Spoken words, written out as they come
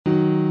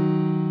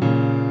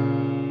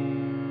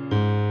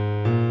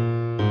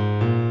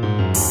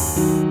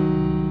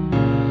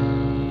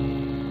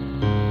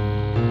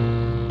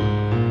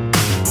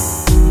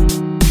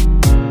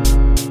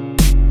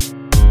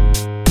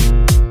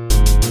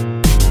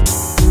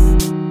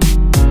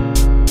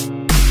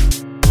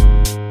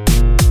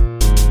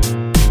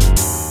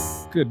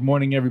Good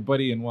morning,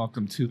 everybody, and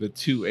welcome to the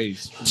 2A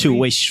Street.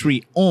 Two-way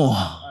street.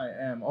 Oh,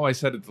 I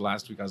said it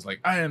last week. I was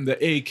like, I am the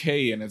AK,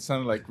 and it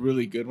sounded like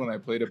really good when I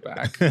played it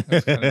back.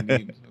 That's kind of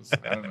neat.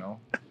 I don't know.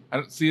 I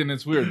don't see, and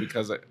it's weird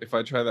because if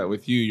I try that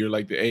with you, you're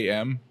like the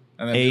AM,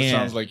 and then it just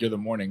sounds like you're the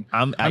morning.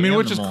 I mean,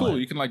 which is cool.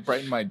 You can like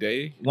brighten my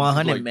day.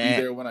 100, like, man.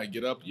 Be there when I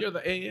get up. You're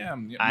the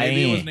AM.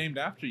 Maybe it was named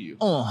after you.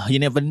 Oh, you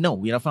never know.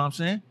 You know what I'm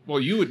saying? Well,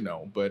 you would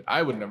know, but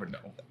I would never know.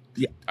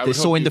 Yeah.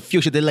 So in the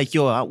future, they're like,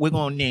 yo, we're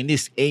going to name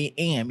this AM.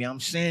 You know what I'm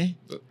saying?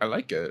 I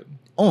like it.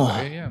 Oh,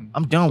 AM.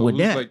 I'm done with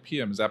that. Like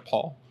PM. Is that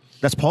Paul?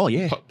 That's Paul,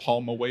 yeah.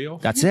 Paul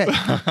Maweo? That's it.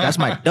 That's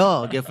my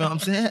dog. You feel what I'm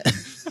saying?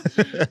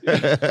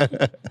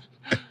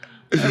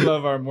 I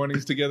love our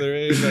mornings together,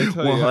 Abe. I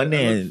tell you, I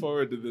look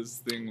forward to this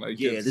thing. Like,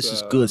 yeah, this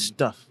is good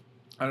stuff.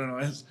 I don't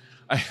know.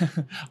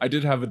 I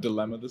did have a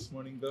dilemma this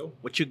morning, though.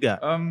 What you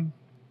got?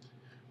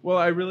 Well,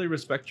 I really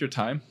respect your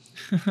time.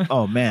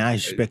 Oh man, I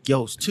respect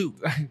yours too.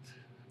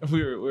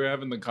 We were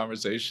having the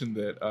conversation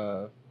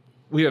that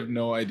we have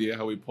no idea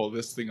how we pull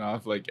this thing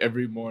off, like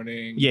every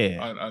morning,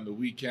 on the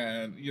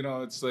weekend. You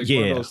know, it's like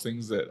one of those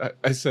things that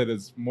I said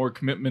is more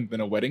commitment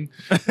than a wedding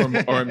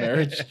or a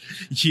marriage.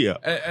 Yeah,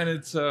 and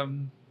it's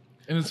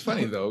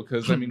funny though,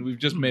 because I mean we've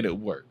just made it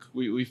work.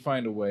 We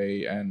find a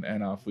way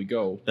and off we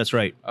go. That's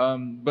right.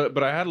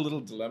 But I had a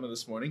little dilemma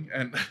this morning,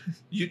 and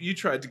you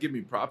tried to give me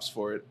props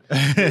for it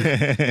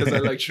because I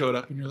like showed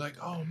up and you're like,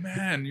 oh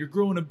man, you're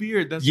growing a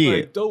beard. That's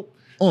like dope.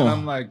 And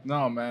I'm like,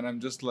 no, man, I'm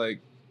just like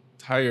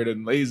tired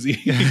and lazy.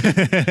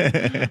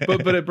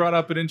 but it brought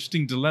up an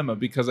interesting dilemma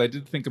because I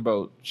did think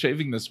about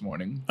shaving this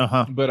morning.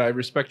 But I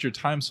respect your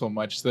time so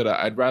much that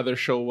I'd rather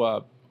show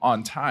up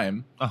on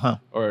time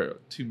or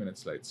 2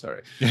 minutes late.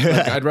 Sorry.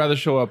 Like, I'd rather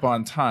show up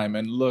on time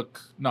and look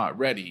not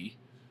ready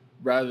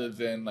rather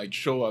than like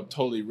show up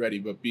totally ready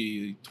but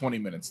be 20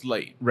 minutes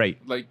late. Right.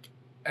 Like,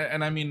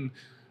 and I mean,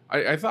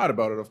 I thought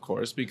about it, of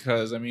course,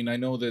 because I mean, I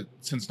know that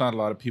since not a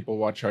lot of people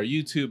watch our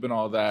YouTube and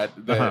all that,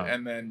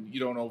 and then you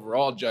don't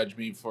overall judge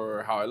me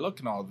for how I look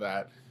and all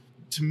that.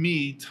 To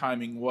me,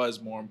 timing was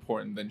more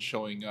important than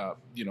showing up,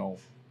 you know,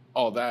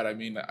 all that. I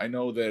mean, I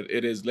know that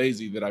it is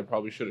lazy that I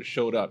probably should have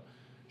showed up,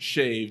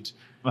 shaved,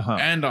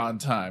 and on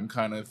time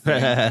kind of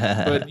thing.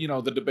 But, you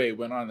know, the debate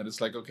went on that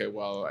it's like, okay,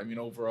 well, I mean,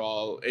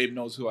 overall, Abe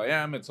knows who I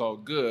am. It's all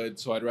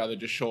good. So I'd rather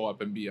just show up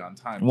and be on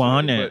time.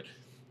 But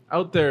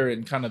out there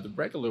in kind of the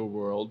regular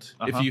world,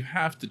 if you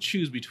have to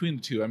choose between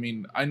the two, I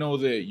mean, I know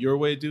that your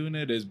way of doing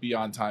it is be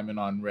on time and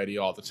on ready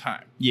all the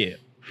time. Yeah.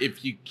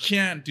 If you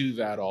can't do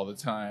that all the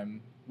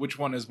time, which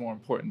one is more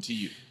important to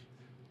you?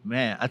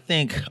 Man, I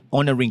think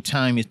honoring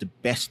time is the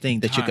best thing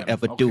that you could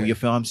ever do. You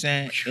feel what I'm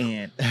saying?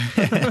 And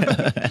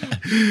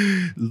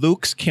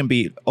looks can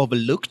be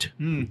overlooked.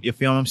 You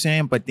feel what I'm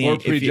saying? But then or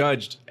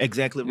prejudged.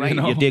 Exactly right.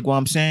 You dig what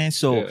I'm saying?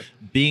 So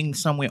being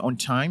somewhere on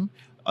time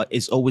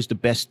is always the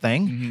best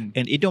thing.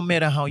 And it don't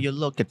matter how you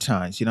look at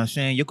times. You know what I'm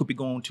saying? You could be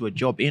going to a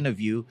job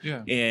interview,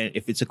 and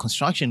if it's a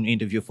construction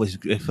interview,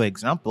 for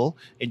example,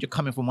 and you're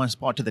coming from one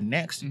spot to the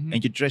next,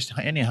 and you're dressed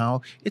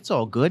anyhow, it's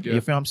all good.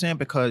 You feel what I'm saying?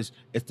 Because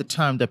it's the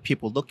time that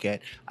people look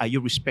at. Are you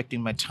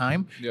respecting my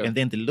time? And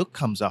then the look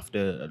comes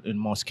after in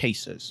most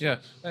cases. Yeah,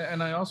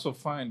 and I also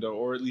find,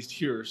 or at least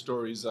hear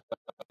stories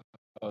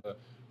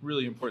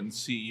really important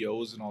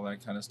CEOs and all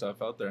that kind of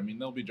stuff out there. I mean,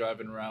 they'll be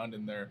driving around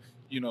in their,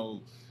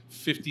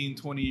 15,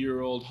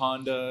 20-year-old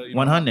Honda.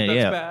 100,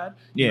 that's bad.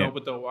 You know,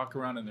 but they'll walk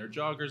around in their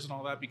joggers and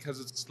all that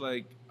because it's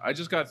like, I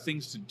just got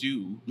things to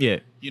do. Yeah.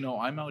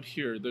 I'm out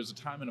here. There's a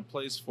time and a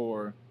place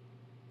for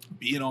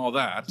being all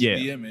that,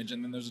 the image,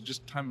 and then there's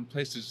just time and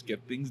place to just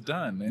get things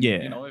done. And,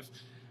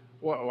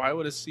 why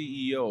would a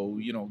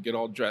CEO, get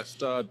all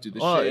dressed up, do the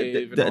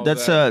shave?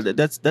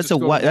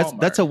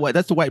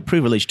 That's the white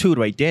privilege too,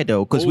 right there,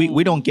 though, because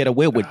we don't get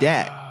away with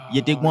that.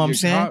 You dig what I'm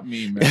saying? Got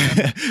me,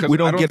 man. We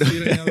don't get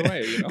see it any other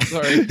way.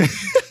 Sorry.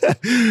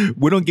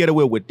 We don't get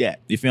away with that.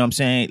 You feel what I'm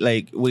saying?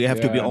 Like we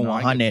have to be on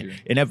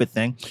 100 and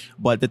everything.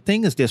 But the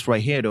thing is this right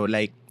here, though.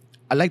 Like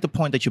I like the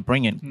point that you're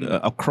bringing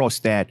across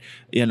that.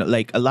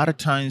 Like a lot of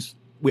times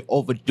we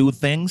overdo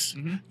things,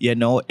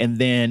 and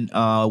then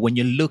when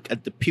you look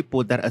at the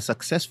people that are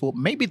successful,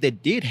 maybe they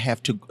did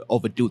have to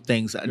overdo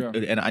things and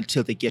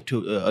until they got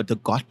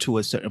to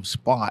a certain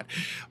spot.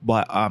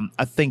 But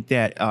I think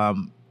that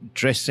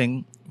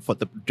dressing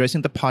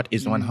the part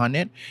is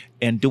 100,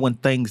 and doing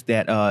things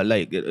that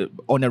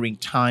honoring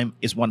time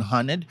is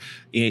 100.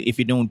 If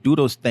you don't do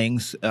those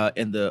things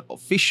in the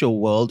official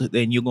world,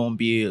 then you're gonna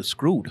be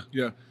screwed.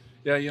 Yeah,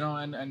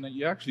 and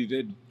you actually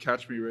did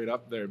catch me right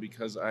up there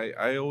because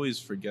I always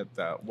forget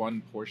that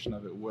one portion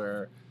of it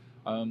where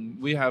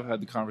we have had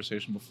the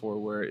conversation before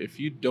where if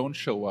you don't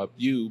show up,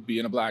 you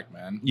being a black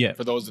man,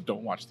 for those that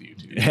don't watch the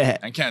YouTube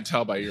and can't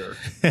tell by your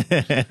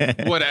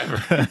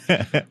whatever.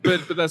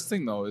 But that's the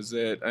thing though, is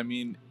that, I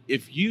mean,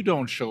 if you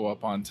don't show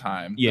up on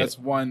time, that's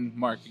one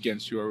mark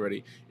against you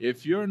already.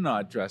 If you're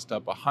not dressed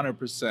up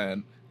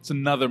 100%, it's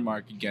another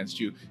mark against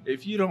you.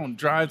 If you don't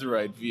drive the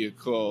right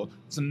vehicle,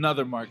 it's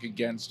another mark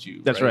against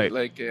you. That's right.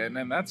 Like,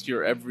 and that's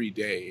your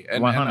everyday.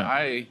 And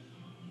I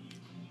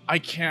I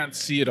can't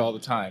see it all the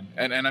time.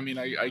 And I mean,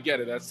 I get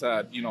it. That's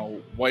that, you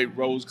know, white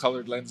rose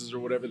colored lenses or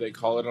whatever they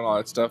call it and all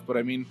that stuff. But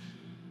I mean,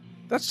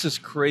 that's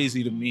just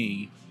crazy to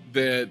me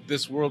that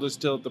this world is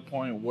still at the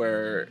point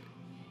where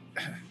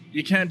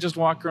you can't just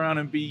walk around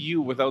and be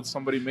you without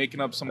somebody making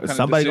up some kind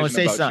somebody of gonna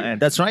decision say about something. you.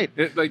 That's right.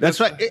 That's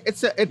right.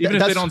 Even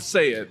if they don't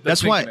say it.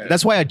 That's why.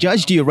 That's why I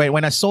judged you right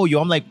when I saw you.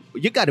 I'm like,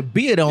 you got a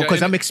beard on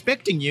because I'm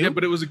expecting you. Yeah,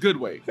 but it was a good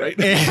way, right?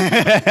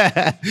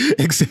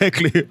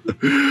 Exactly.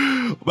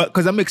 But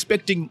because I'm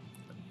expecting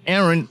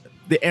Aaron,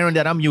 the Aaron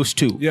that I'm used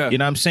to. Yeah. You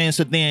know what I'm saying?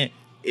 So then,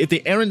 if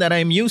the Aaron that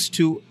I'm used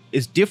to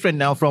is different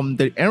now from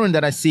the Aaron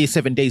that I see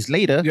 7 days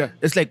later,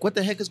 it's like, what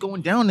the heck is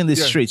going down in the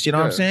streets? You know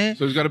what I'm saying?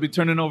 So he's got to be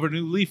turning over a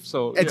new leaf.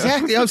 So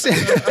exactly, I'm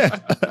saying.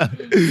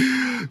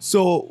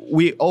 So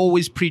we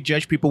always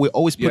prejudge people. We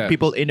always put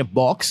people in a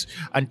box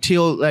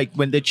until like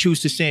when they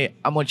choose to say,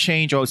 I'm gonna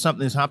change or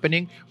something's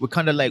happening. We're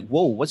kind of like,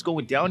 whoa, what's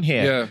going down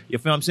here? Yeah. You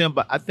feel what I'm saying?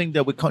 But I think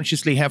that we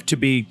consciously have to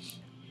be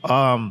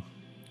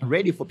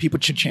ready for people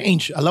to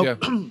change. Allow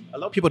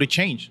people to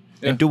change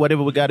and do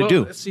whatever we got to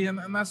do. See, and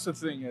that's the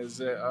thing is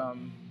that,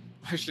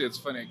 actually, it's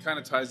funny. It kind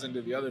of ties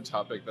into the other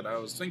topic that I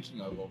was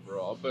thinking of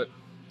overall. But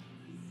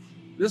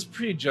this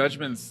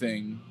prejudgment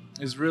thing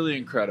is really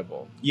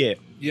incredible. Yeah.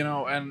 You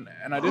know, and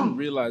I didn't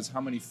realize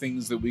how many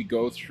things that we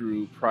go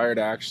through prior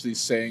to actually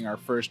saying our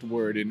first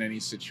word in any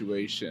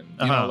situation.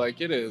 You know,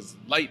 like it is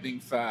lightning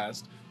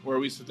fast where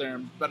we sit there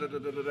and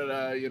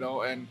you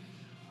know, and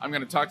I'm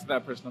going to talk to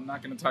that person. I'm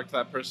not going to talk to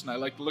that person. I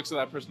like the looks of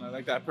that person. I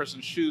like that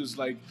person's shoes.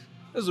 Like,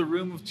 there's a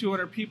room of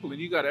 200 people, and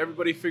you got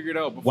everybody figured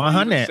out before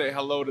 100. You even say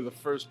hello to the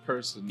first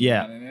person.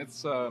 Yeah. Man. And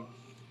it's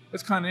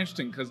kind of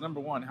interesting because, number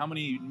one, how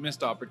many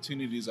missed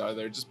opportunities are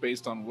there just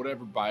based on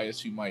whatever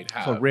bias you might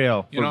have? For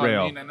real. You know for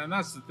real. what I mean? And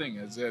that's the thing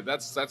is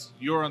that's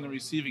you're on the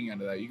receiving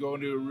end of that. You go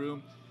into a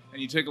room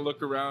and you take a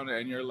look around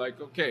and you're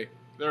like, okay,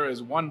 there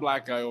is one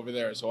black guy over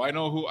there, so I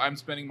know who I'm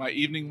spending my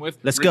evening with.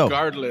 Let's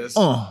regardless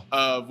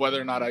of whether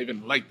or not I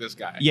even like this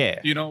guy. Yeah,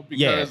 you know,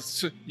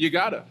 because you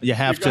gotta, you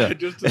have to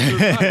just to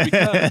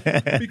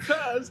survive.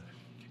 Because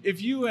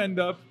if you end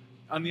up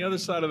on the other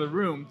side of the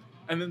room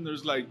and then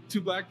there's like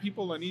 2 black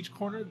people on each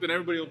corner, then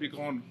everybody will be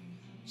going,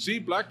 see,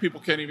 black people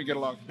can't even get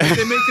along. Like,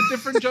 they make a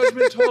different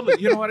judgment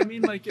totally. You know what I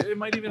mean? Like, it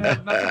might even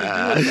have nothing to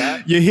do with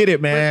that. You hit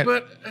it, man.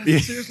 But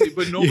seriously,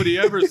 but nobody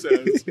ever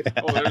says,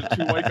 oh, there's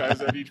 2 white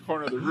guys at each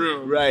corner of the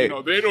room. Right. You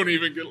know, they don't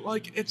even get,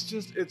 like,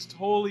 it's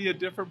totally a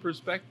different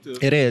perspective.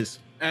 It is.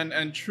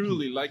 And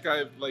truly, like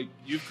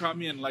you've caught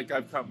me and like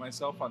I've caught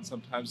myself on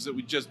sometimes that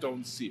we just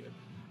don't see it.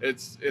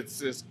 It's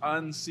this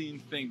unseen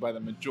thing by the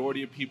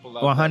majority of people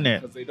out there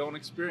because they don't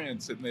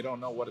experience it and they don't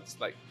know what it's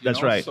like.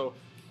 That's right. So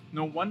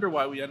no wonder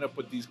why we end up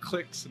with these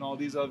cliques and all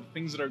these other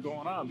things that are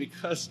going on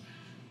because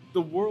the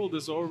world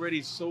is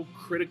already so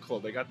critical.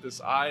 They got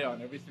this eye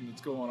on everything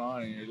that's going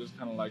on and you're just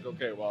kind of like,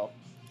 okay, well,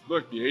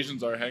 look, the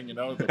Asians are hanging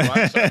out, the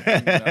blacks are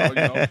hanging out, you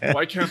know,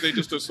 why can't they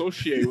just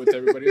associate with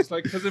everybody? It's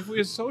like, because if we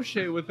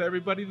associate with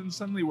everybody, then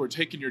suddenly we're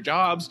taking your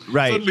jobs.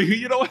 Right. Suddenly,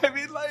 you know what I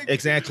mean? Like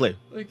exactly.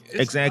 Like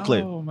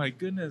exactly. Oh my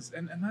goodness.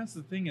 And that's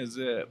the thing is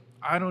that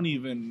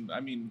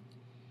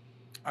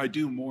I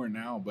do more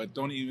now, but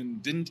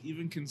didn't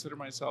even consider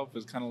myself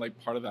as kind of like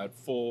part of that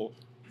full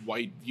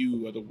white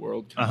view of the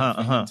world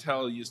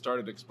until you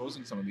started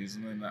exposing some of these,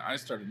 and then I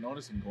started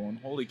noticing, going,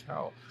 "Holy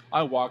cow!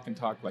 I walk and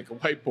talk like a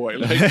white boy,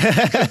 like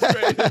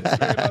straight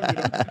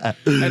up,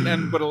 you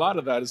know? But a lot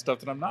of that is stuff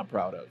that I'm not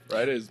proud of,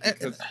 right? Is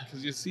because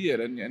you see it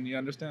and you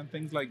understand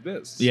things like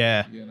this,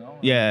 yeah, you know,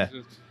 yeah.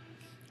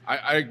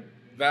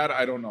 That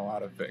I don't know how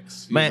to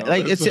fix. Man,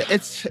 like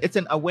it's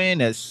an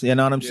awareness. You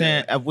know what I'm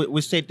saying?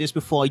 We said this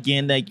before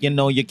again. Like, you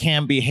know, you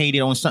can't be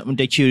hated on something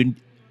that you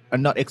are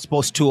not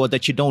exposed to or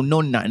that you don't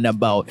know nothing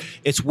about.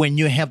 It's when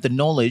you have the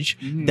knowledge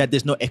that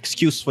there's no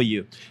excuse for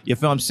you. You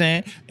feel what I'm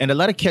saying? And a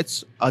lot of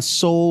kids are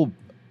so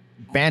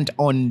bent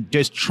on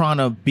just trying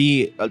to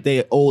be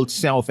their old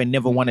self and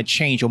never want to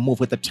change or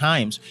move with the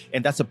times,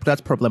 and that's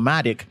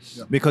problematic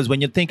because when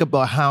you think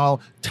about how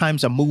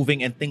times are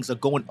moving and things are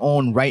going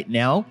on right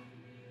now,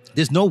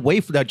 there's no way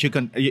for that you're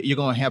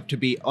gonna have to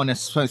be on the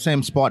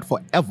same spot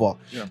forever.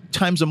 Yeah.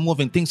 Times are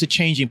moving, things are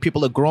changing,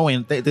 people are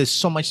growing. There's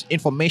so much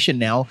information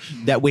now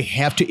that we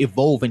have to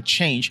evolve and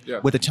change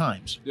with the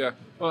times. Yeah,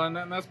 well,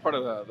 and that's part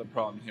of the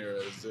problem here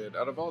is that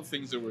out of all the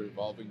things that we're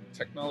evolving,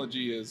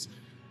 technology is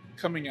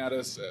coming at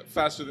us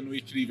faster than we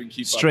could even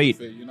keep up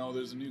with it. You know,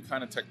 there's a new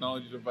kind of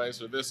technology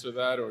device or this or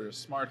that or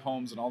smart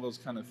homes and all those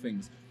kind of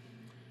things.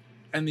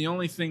 And the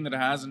only thing that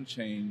hasn't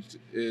changed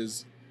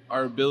is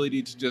our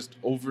ability to just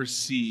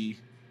oversee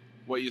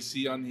what you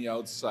see on the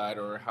outside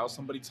or how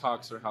somebody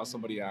talks or how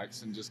somebody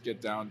acts and just get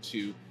down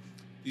to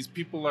these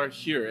people are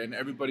here and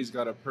everybody's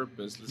got a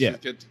purpose. Let's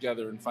just get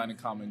together and find a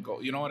common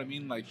goal. You know what I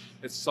mean? Like,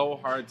 it's so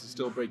hard to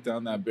still break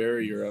down that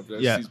barrier of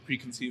these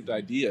preconceived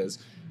ideas.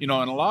 You know,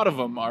 and a lot of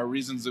them are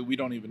reasons that we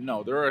don't even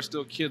know. There are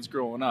still kids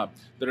growing up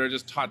that are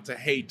just taught to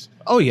hate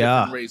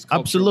race, culture,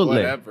 absolutely,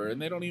 whatever,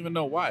 and they don't even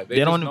know why. They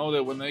just know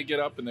that when they get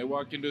up and they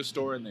walk into a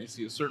store and they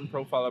see a certain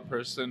profile of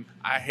person,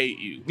 I hate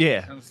you.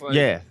 Yeah, and it's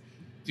like,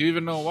 Do you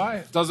even know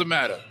why? Doesn't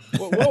matter.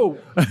 Whoa.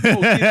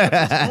 See,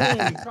 that's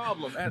its own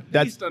problem. At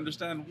least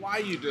understand why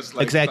you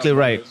dislike exactly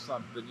right. or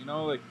something. You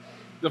know, like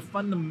the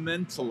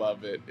fundamental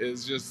of it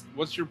is just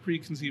what's your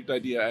preconceived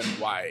idea and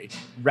why.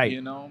 Right.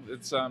 You know,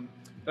 it's that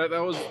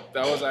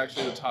was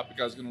actually the topic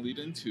I was going to lead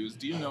into. Is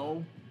do you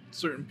know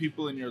certain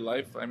people in your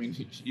life? I mean,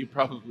 you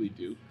probably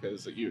do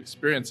because you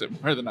experience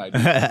it more than I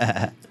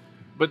do.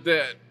 But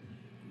that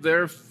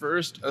their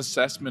first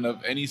assessment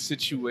of any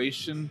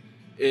situation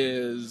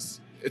is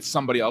it's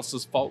somebody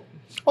else's fault.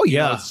 Oh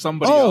yeah, you know,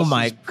 somebody else's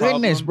my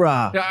problem. Goodness,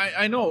 bro. Yeah,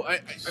 I know. I'm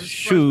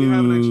surprised we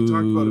haven't actually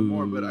talked about it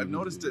more, but I've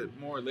noticed it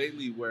more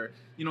lately. Where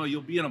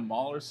you'll be in a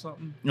mall or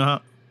something.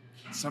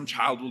 Some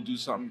child will do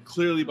something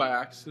clearly by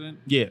accident.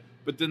 Yeah.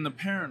 But then the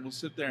parent will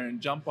sit there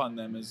and jump on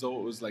them as though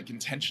it was like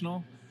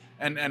intentional.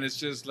 And it's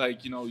just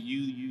like,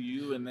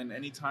 you. And then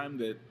anytime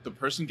that the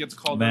person gets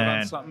called out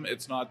on something,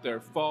 it's not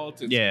their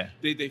fault. It's,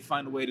 They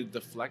find a way to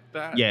deflect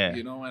that. Yeah.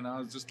 And I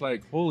was just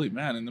like, holy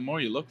man. And the more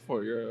you look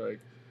for it, you're like,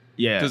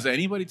 does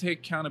anybody take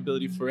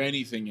accountability for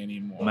anything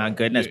anymore? My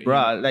goodness,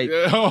 bro. Like,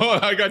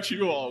 I got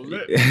you all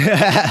lit.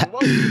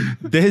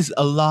 There's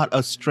a lot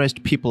of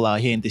stressed people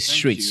out here in the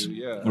streets,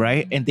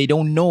 right? And they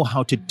don't know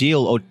how to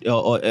deal or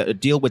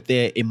deal with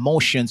their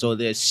emotions or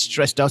their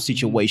stressed out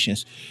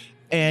situations.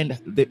 And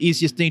the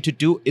easiest thing to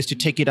do is to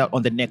take it out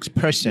on the next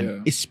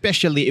person,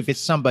 especially if it's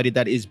somebody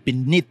that is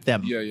beneath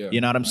them.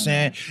 You know what I'm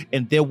saying?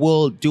 And they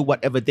will do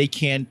whatever they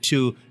can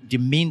to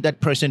demean that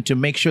person, to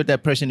make sure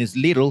that person is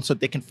little so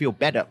they can feel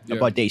better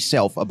about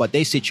themselves, about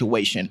their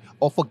situation,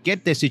 or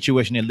forget their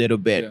situation a little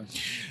bit.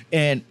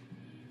 And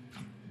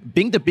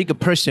being the bigger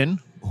person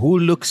who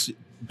looks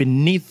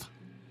beneath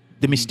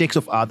the mistakes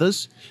of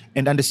others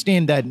and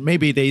understand that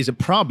maybe there is a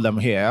problem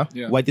here,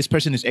 why this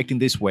person is acting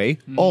this way,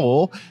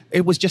 or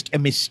it was just a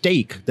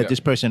mistake that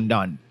this person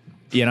done.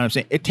 You know what I'm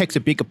saying? It takes a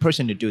bigger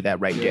person to do that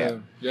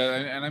there. Yeah,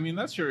 and I mean,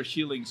 that's your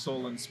healing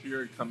soul and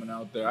spirit coming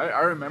out there.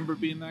 I remember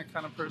being that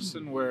kind of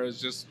person where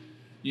it's just,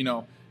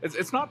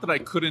 it's not that I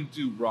couldn't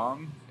do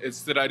wrong.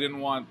 It's that I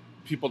didn't want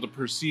people to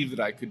perceive that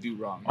I could do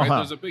wrong. Right?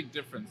 There's a big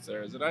difference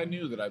there. Is that I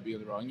knew that I'd be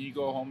in the wrong. You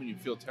go home and you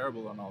feel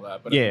terrible and all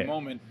that. But at the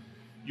moment,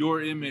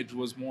 your image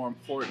was more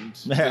important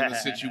than the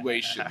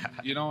situation.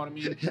 You know what I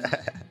mean?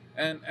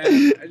 And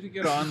as you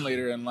get on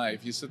later in life,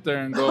 you sit there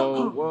and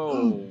go,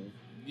 whoa,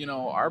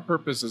 our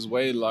purpose is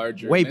way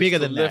larger. Way bigger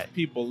than that. Lift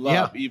people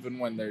up even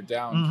when they're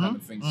down kind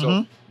of thing.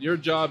 So your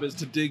job is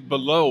to dig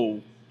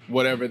below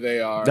whatever they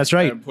are. That's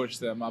right. And push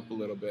them up a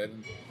little bit.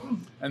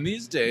 And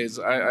these days,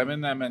 I'm in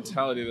that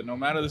mentality that no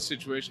matter the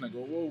situation, I go,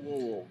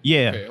 whoa.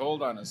 Yeah. Okay,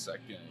 hold on a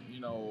second.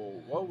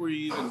 What were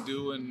you even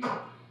doing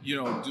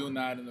doing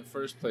that in the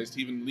first place to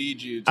even lead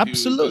you to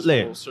this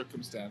whole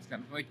circumstance?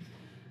 Kind of like,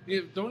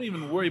 don't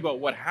even worry about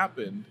what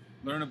happened.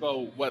 Learn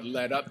about what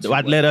led up to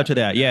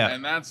that.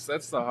 And that's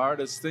the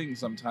hardest thing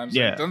sometimes.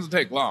 It doesn't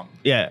take long.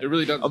 It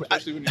really doesn't,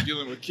 especially when you're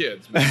dealing with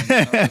kids.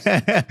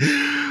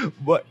 Man.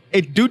 But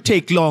it do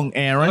take long,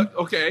 Aaron.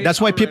 Okay.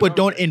 That's why people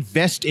don't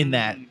invest in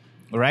that,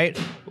 right?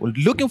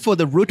 Looking for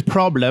the root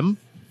problem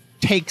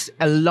takes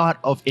a lot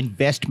of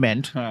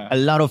investment, a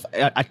lot of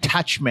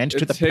attachment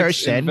to the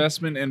person.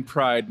 Investment in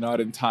pride, not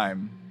in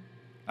time.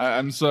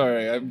 I'm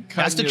sorry.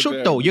 That's the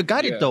truth, though. You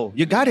got it, though.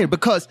 You got it,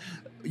 because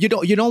you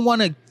don't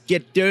want to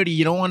get dirty.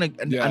 You don't want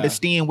to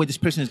understand what this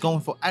person is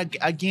going for.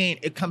 Again,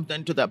 it comes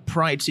down to that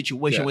pride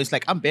situation where it's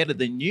like, I'm better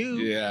than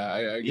you.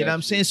 I you know what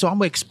I'm saying? So I'm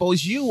going to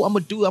expose you. I'm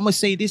going to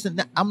say this and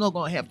that. I'm not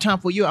going to have time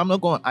for you. I'm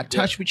not going to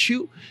attach with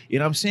you. You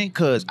know what I'm saying?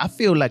 Because I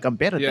feel like I'm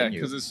better than you.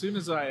 Yeah, because as soon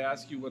as I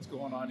ask you what's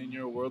going on in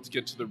your world to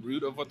get to the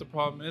root of what the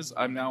problem is,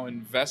 I'm now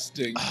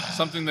investing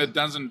something that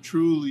doesn't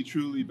truly,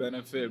 truly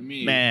benefit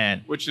me.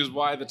 Man. Which is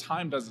why the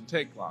time doesn't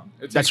take long.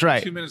 It takes That's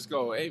right. 2 minutes to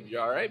go, hey, you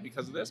all right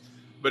because of this?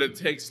 But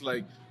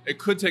it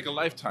could take a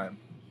lifetime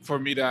for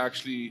me to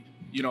actually,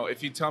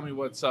 if you tell me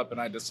what's up and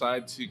I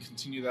decide to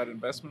continue that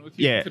investment with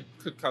you, it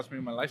could cost me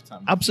my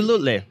lifetime.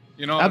 Absolutely.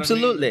 You know what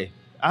Absolutely.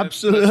 I mean?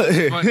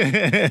 Absolutely.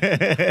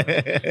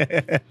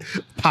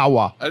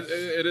 Power.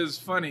 It is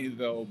funny,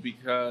 though,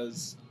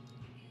 because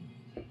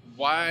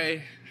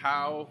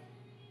how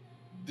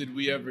did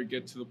we ever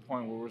get to the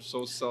point where we're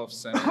so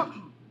self-centered?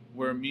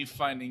 Where me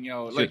finding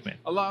out,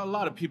 a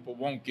lot of people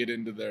won't get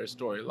into their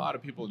story. A lot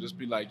of people just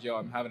be like, yo,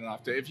 I'm having an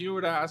off day. If you were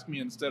to ask me,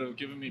 instead of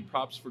giving me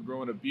props for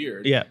growing a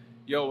beard,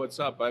 yo, what's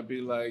up? I'd be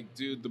like,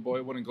 dude, the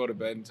boy wouldn't go to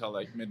bed until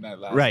like midnight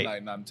last night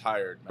and I'm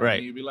tired. Man.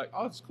 And you'd be like,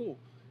 oh, it's cool.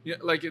 Yeah,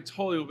 like it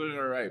totally would have been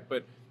all right.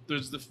 But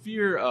there's the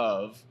fear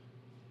of,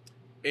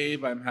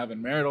 Abe, I'm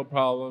having marital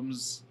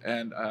problems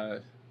and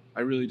I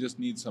really just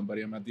need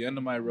somebody. I'm at the end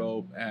of my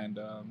rope and,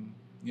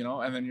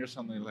 and then you're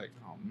suddenly like,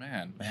 oh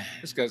man,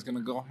 this guy's gonna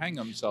go hang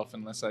himself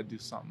unless I do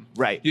something.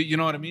 Right. You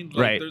know what I mean?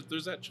 Like,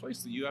 there's that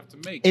choice that you have to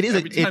make. It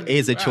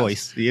is a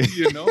choice.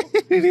 You know?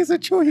 It is a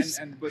choice.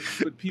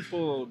 But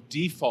people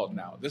default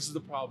now. This is the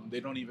problem.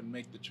 They don't even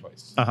make the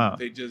choice.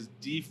 They just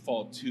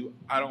default to,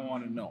 I don't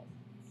want to know.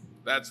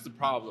 That's the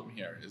problem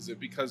here. Is it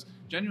because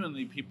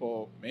genuinely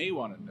people may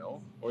want to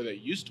know, or they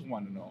used to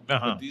want to know,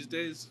 but these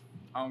days,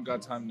 I don't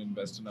got time to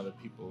invest in other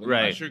people. Right.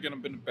 Unless you're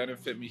going to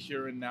benefit me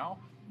here and now,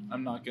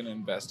 I'm not going to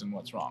invest in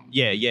what's wrong.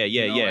 Yeah.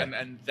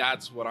 And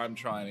that's what I'm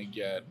trying to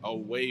get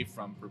away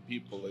from for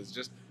people is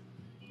just,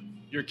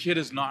 your kid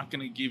is not going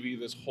to give you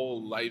this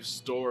whole life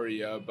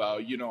story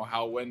about,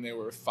 how when they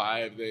were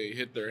 5, they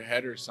hit their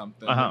head or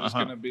something. They're just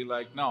going to be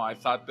like, no, I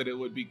thought that it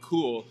would be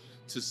cool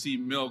to see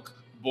milk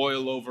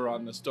boil over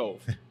on the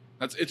stove.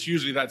 It's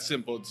usually that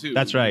simple too.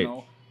 That's right.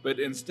 But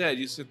instead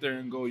you sit there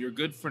and go, you're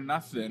good for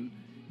nothing.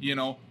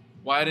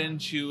 Why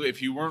didn't you,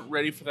 if you weren't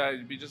ready for that,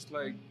 you'd be just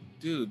like,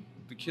 dude,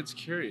 the kid's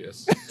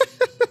curious.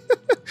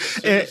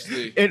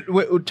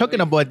 We're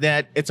talking about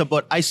that. It's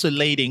about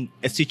isolating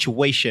a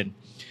situation.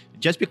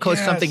 Just because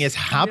something has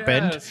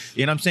happened,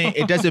 you know what I'm saying?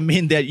 It doesn't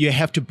mean that you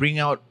have to bring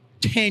out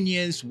 10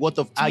 years worth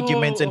of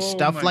arguments and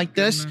stuff like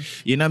this.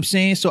 You know what I'm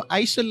saying? So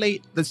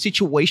isolate the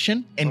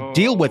situation and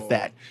deal with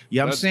that. You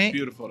know what I'm saying?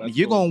 Beautiful. That's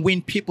You're going to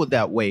win people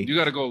that way. You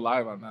got to go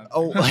live on that.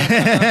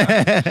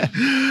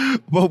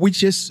 But we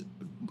just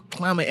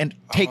climb it and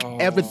take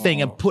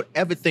everything and put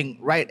everything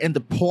right in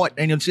the pot,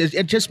 and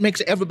it just makes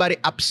everybody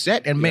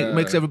upset and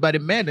makes everybody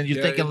mad, and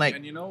you're thinking like,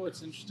 and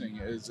what's interesting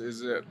is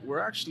that we're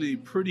actually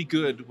pretty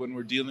good when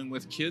we're dealing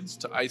with kids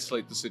to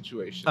isolate the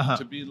situation,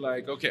 to be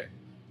like, okay,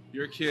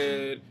 you're a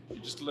kid,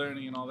 you're just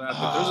learning and all that,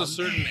 but there's a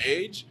certain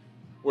age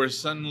where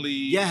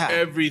suddenly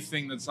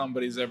everything that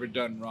somebody's ever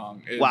done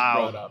wrong is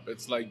brought up.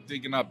 It's like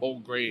digging up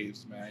old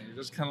graves, man. You're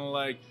just kind of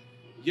like,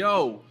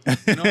 yo, and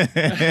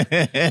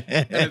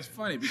it's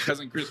funny because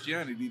in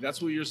Christianity,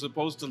 that's what you're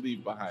supposed to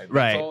leave behind.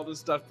 That's all the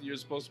stuff that you're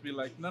supposed to be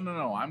like, no,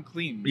 I'm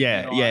clean.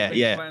 I've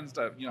been cleansed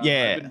up.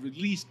 I've been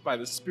released by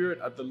the Spirit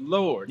of the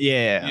Lord.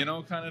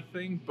 Kind of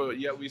thing. But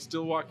yet we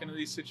still walk into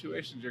these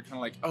situations. You're kind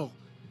of like, oh,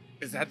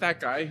 is that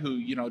guy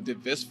who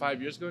did this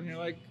 5 years ago? And you're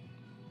like,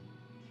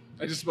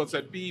 I just about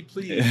said, B,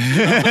 please.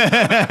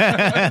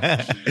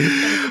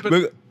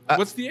 But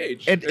what's the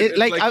age? It's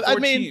like I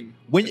mean,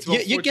 when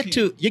you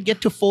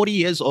get to 40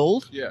 years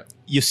old,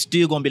 you're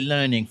still gonna be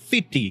learning.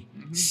 50,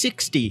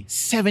 60,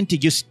 70,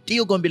 you're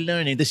still gonna be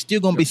learning. There's still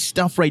gonna be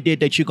stuff right there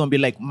that you're gonna be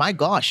like, my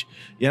gosh,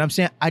 you know what I'm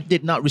saying? I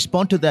did not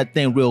respond to that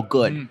thing real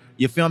good.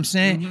 You feel what I'm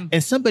saying?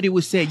 And somebody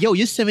would say, yo,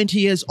 you're 70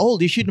 years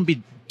old. You shouldn't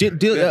be don't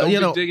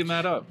be digging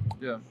that up.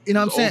 Yeah. You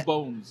know what I'm saying?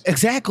 Bones.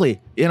 Exactly.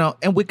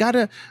 And we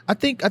gotta, I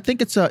think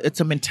it's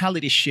a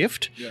mentality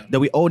shift that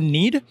we all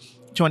need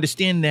to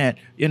understand that,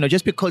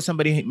 just because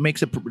somebody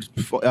makes the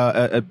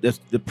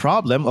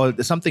problem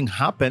or something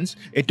happens,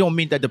 it don't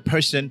mean that the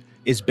person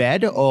is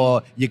bad,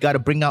 or you got to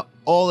bring out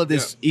all of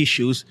these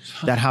issues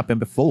that happened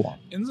before.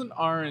 Isn't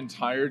our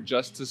entire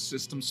justice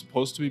system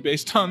supposed to be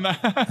based on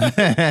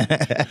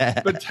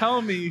that? But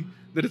tell me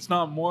that it's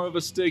not more of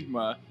a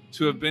stigma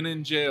to have been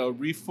in jail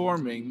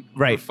reforming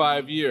for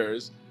 5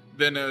 years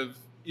than of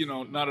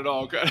not at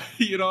all.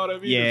 You know what I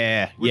mean?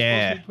 We're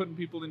supposed to be putting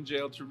people in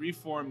jail to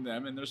reform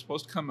them, and they're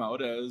supposed to come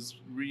out as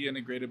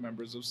reintegrated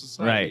members of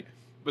society. Right.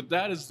 But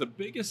that is the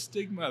biggest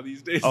stigma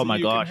these days can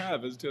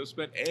have, is to have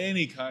spent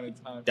any kind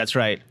of time. That's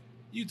right.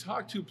 You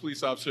talk to a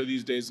police officer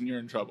these days and you're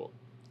in trouble.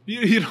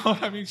 You know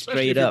what I mean?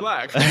 Especially Straight if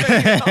up.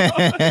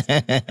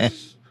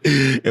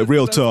 You're black.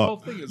 Real talk. The whole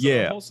thing is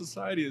the whole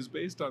society is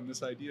based on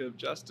this idea of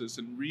justice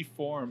and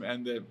reform,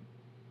 and that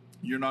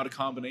you're not a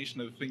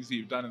combination of the things that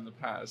you've done in the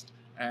past.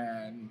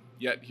 And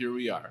yet here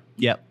we are.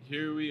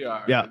 Here we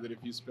are. That if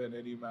you spend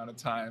any amount of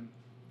time,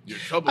 you're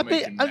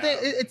troublemaking. I think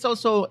it's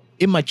also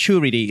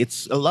immaturity.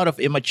 It's a lot of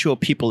immature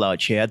people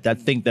out here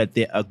that think that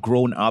they are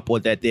grown up or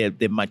that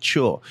they're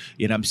mature.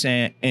 You know what I'm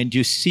saying? And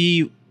you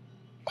see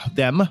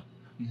them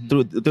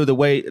through the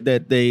way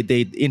that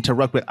they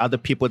interact with other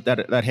people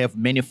that have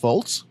many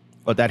faults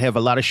or that have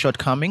a lot of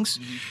shortcomings.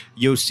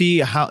 You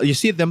see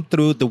them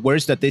through the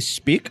words that they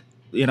speak.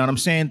 You know what I'm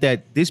saying?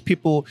 That these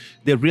people,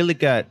 they really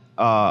got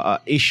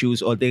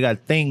issues, or they got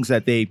things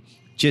that they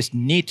just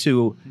need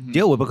to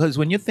deal with. Because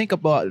when you think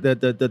about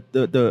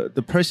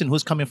the person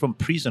who's coming from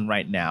prison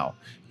right now,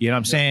 you know what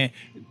I'm saying?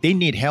 They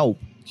need help.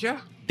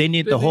 Yeah. They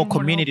need the whole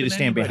community to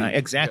stand behind.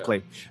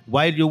 Exactly.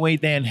 Why do we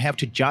then have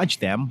to judge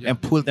them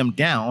and pull them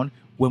down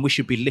when we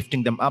should be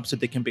lifting them up so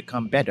they can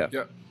become better?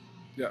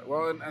 Yeah.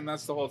 Well, and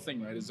that's the whole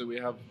thing, right? Is that we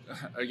have,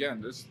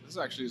 again, this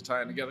actually is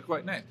tying together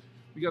quite nice.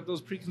 We got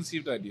those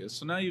preconceived ideas.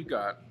 So now you've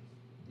got,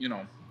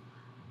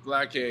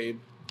 Black Abe.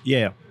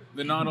 Yeah.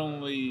 That not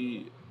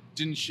only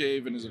didn't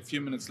shave and is a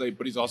few minutes late,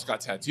 but he's also got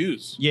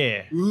tattoos.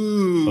 Yeah.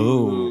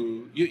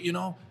 Ooh.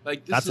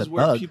 Like this That's is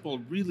where bug. people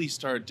really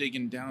start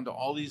digging down to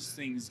all these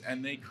things,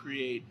 and they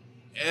create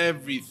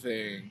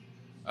everything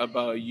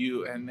about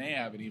you, and they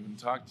haven't even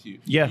talked to you.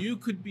 Yeah. You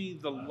could be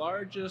the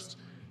largest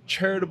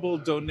charitable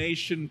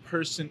donation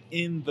person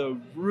in the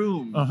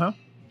room.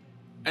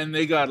 And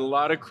they got a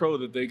lot of crow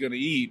that they're gonna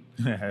eat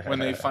when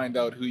they find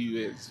out who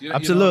you is.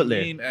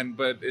 Absolutely. You know what I mean?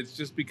 But it's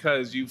just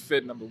because you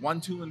fit number 1,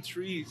 2, and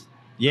 3.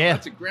 Yeah.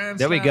 That's a grand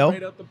There we slam go.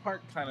 right out the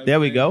park kind of There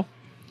we thing. go.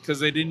 Because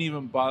they didn't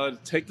even bother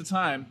to take the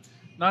time.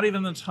 Not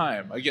even the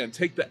time. Again,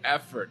 take the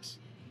effort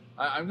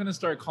I'm going to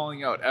start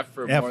calling out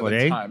effort more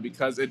than time,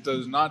 because it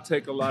does not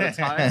take a lot of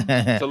time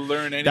to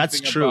learn anything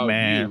That's true, about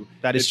man. you.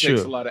 That is true. It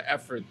takes a lot of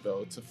effort,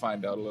 though, to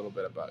find out a little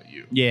bit about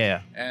you.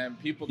 Yeah. And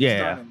people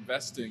just aren't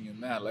investing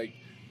in that. Like,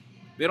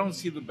 they don't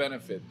see the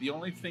benefit. The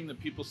only thing that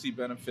people see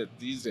benefit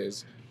these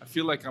days, I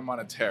feel like I'm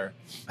on a tear,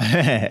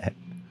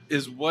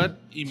 is what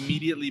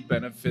immediately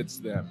benefits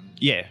them.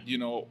 Yeah. You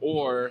know,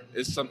 or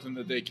is something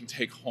that they can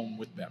take home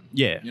with them.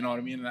 Yeah. You know what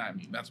I mean? I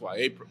mean, that's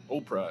why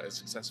Oprah is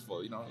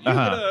successful. You know, you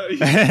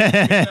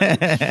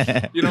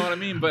know what I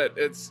mean? But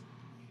it's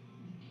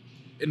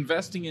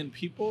investing in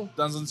people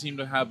doesn't seem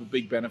to have a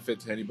big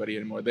benefit to anybody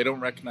anymore. They don't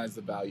recognize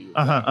the value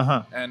of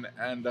that.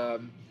 And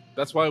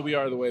that's why we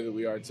are the way that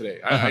we are today.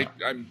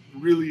 I'm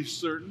really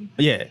certain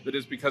that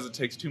it's because it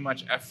takes too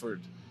much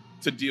effort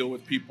to deal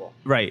with people.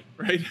 Right.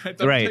 It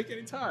doesn't take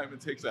any time.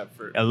 It takes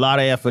effort. A lot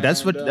of effort.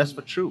 That's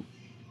for true.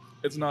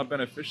 It's not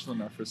beneficial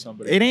enough for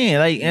somebody. It ain't.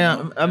 Like,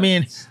 I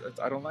mean,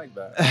 I don't like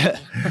that.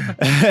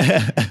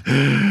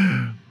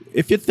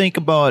 If you think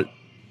about,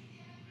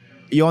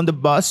 you're on the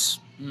bus,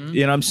 you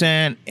know what I'm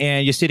saying,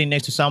 and you're sitting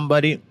next to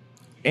somebody,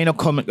 ain't no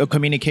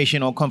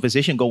communication or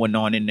conversation going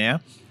on in there.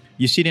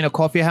 You sit in a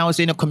coffee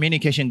house, ain't no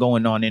communication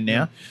going on in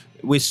there.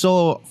 We're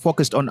so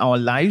focused on our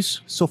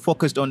lives, so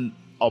focused on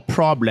our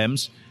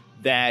problems,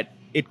 that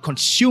it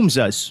consumes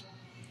us,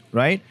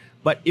 right?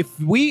 But if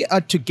we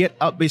are to get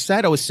up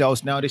beside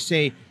ourselves now to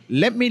say,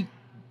 let me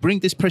bring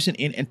this person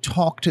in and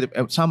talk to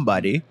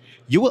somebody,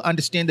 you will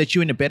understand that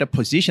you're in a better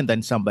position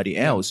than somebody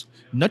else.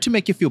 Not to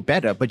make you feel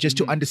better, but just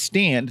to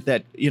understand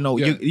that,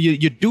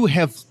 you do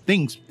have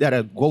things that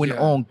are going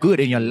on good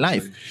in your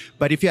life.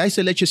 But if you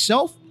isolate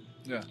yourself,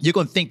 you're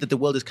going to think that the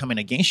world is coming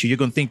against you. You're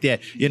going to think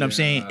that, you know what I'm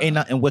saying, ain't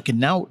nothing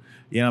working out.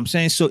 You know what I'm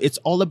saying? So it's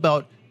all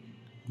about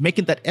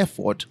making that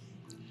effort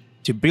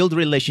to build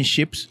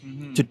relationships,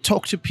 to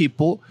talk to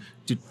people,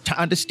 to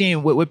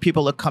understand where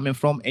people are coming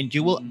from, and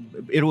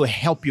it will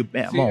help you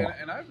more.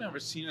 And I've never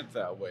seen it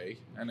that way,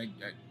 and I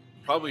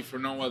probably for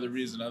no other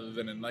reason other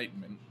than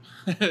enlightenment,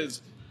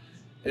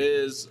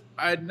 is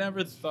I'd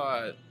never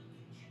thought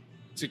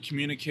to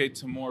communicate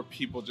to more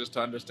people just to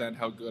understand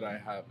how good I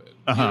have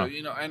it.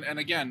 You know, and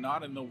again,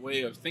 not in the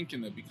way of thinking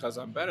that because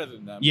I'm better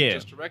than them, but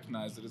just to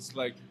recognize that it's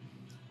like,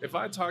 if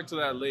I talk to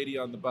that lady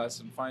on the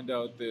bus and find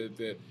out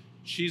that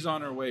she's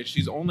on her way,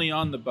 she's only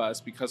on the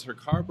bus because her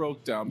car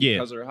broke down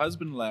because her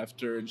husband left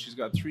her, and she's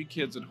got 3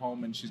 kids at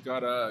home, and she's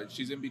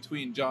in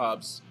between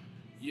jobs,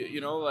 you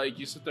know, like,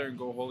 you sit there and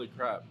go, holy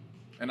crap.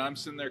 And I'm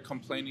sitting there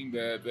complaining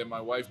that my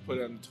wife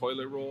put on the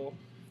toilet roll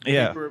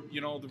paper,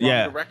 you know, the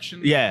wrong direction.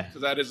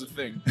 Because that is a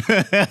thing.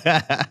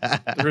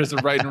 There is a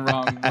right and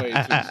wrong way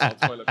to install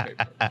toilet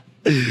paper.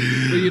 But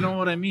you know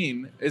what I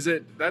mean? Is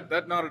it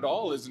that not at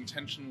all is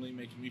intentionally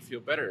making me feel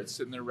better. It's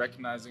sitting there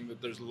recognizing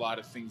that there's a lot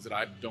of things that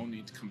I don't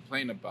need to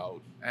complain about.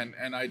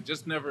 And I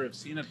just never have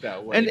seen it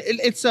that way. And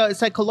it's a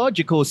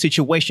psychological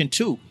situation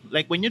too.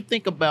 Like, when you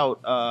think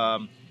about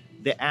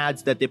the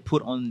ads that they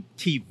put on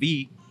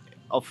TV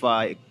of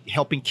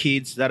helping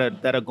kids that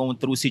are going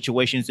through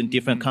situations in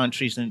different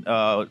countries, and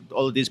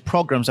all of these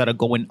programs that are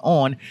going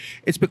on,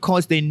 it's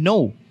because they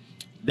know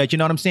that, you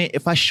know what I'm saying,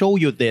 if I show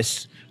you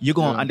this, you're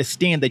going to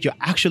understand that you're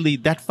actually,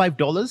 that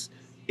 $5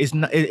 is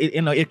not,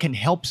 it can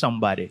help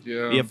somebody.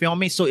 You feel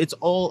me? So it's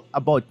all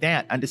about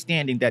that,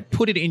 understanding that,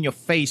 put it in your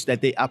face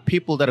that there are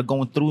people that are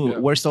going through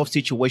worse off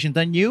situations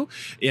than you,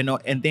 you know,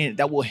 and then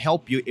that will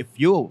help you if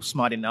you're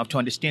smart enough to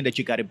understand that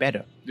you got it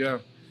better.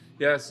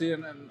 Yeah, see,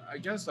 and I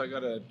guess I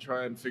got to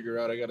try and figure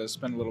out, I got to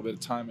spend a little bit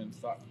of time and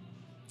thought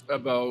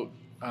about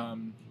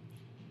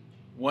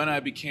when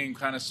I became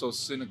kind of so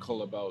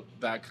cynical about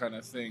that kind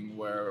of thing,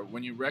 where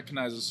when you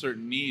recognize a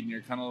certain need and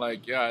you're kind of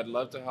like, yeah, I'd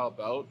love to help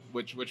out,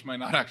 which might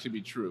not actually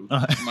be true.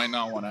 You might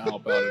not want to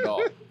help out at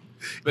all.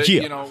 But,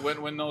 you know,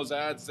 when those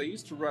ads, they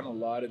used to run a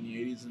lot in the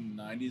 80s and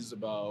 90s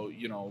about,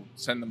 you know,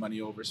 send the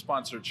money over,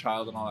 sponsor a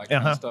child and all that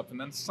kind of stuff.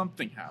 And then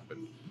something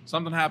happened.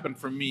 Something happened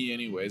for me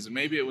anyways. And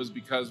maybe it was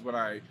because when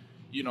I,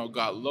 you know,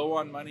 got low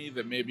on money,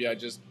 that maybe I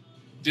just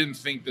didn't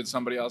think that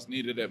somebody else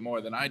needed it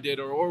more than I did,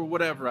 or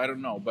whatever. I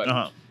don't know.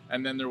 But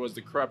and then there was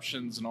the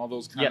corruptions and all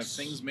those kind of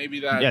things.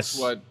 Maybe that's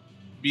what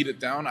beat it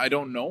down. I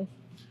don't know.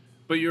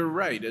 But you're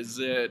right. Is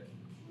it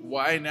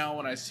why now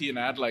when I see an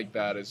ad like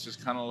that, it's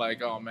just kind of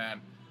like, oh man,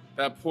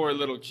 that poor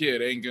little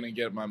kid ain't gonna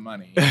get my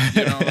money.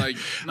 You know, like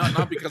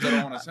not because I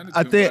don't want to send it to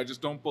him, but I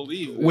just don't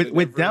believe that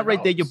with that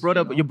right there. You brought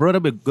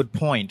up a good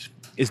point.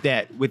 Is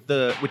that with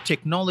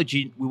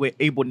technology, we were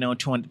able now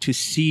to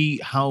see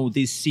how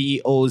these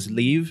CEOs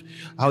live,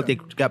 how they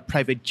got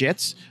private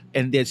jets,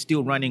 and they're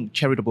still running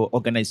charitable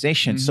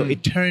organizations. So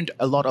it turned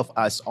a lot of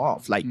us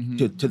off, like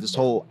to this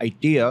whole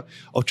idea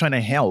of trying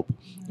to help.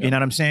 You know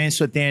what I'm saying?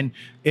 So then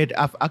it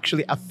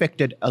actually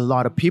affected a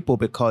lot of people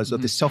because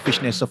of the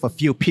selfishness of a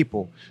few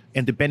people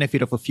and the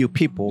benefit of a few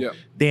people.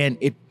 Then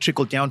it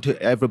trickled down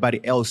to everybody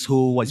else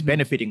who was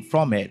benefiting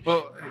from it.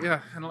 Well,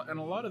 yeah, and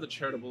a lot of the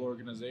charitable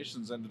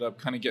organizations ended up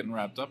kind of getting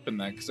wrapped up in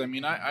that. Because, I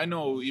mean, I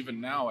know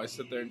even now I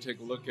sit there and take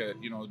a look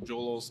at, you know,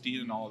 Joel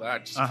Osteen and all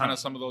that, just kind of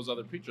some of those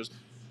other preachers.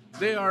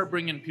 They are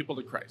bringing people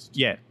to Christ.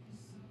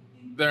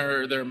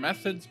 their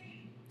methods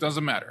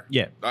doesn't matter.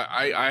 Yeah.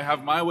 I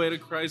have my way to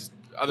Christ.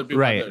 Other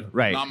people have theirs.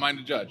 Right. Not mine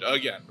to judge.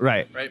 Again.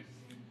 Right.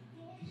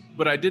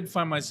 But I did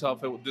find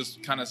myself at this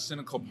kind of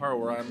cynical part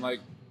where I'm like,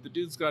 the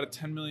dude's got a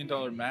 $10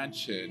 million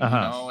mansion, you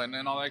know, and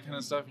then all that kind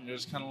of stuff. And you're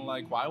just kind of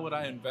like, why would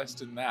I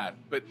invest in that?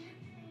 But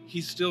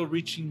he's still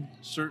reaching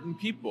certain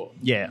people.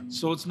 Yeah.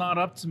 So it's not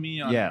up to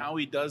me on how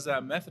he does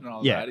that method and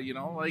all that, you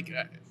know, like,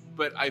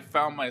 but I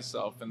found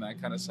myself in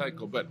that kind of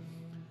cycle. But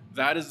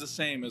that is the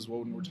same as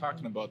when we're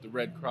talking about the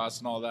Red Cross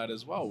and all that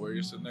as well, where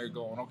you're sitting there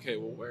going, okay,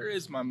 well, where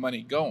is my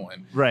money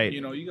going? Right. You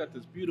know, you got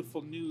this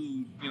beautiful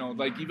new, you know,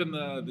 like even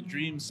the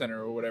Dream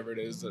Center or whatever it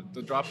is,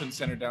 the drop-in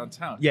center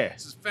downtown. Yeah.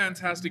 It's this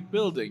fantastic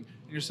building.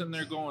 And you're sitting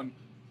there going,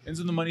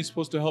 isn't the money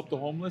supposed to help the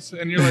homeless?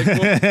 And you're like,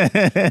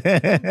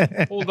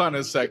 well, hold on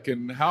a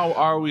second. How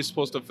are we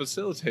supposed to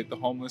facilitate the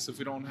homeless if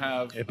we don't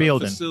have a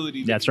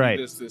facility that can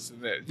do this,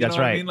 and that? You know what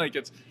I mean? Like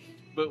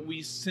but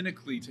we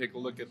cynically take a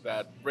look at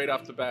that right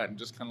off the bat and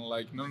just kind of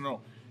like,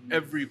 no.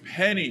 Every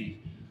penny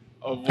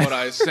of what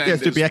I send is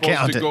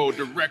supposed to go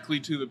directly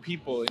to the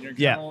people. And you're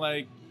kind of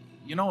like,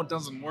 you know, it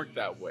doesn't work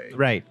that way.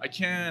 Right. I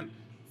can't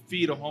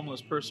feed a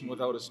homeless person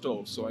without a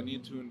stove, so I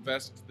need to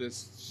invest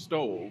this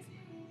stove,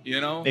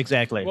 you know?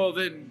 Exactly. Well,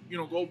 then, you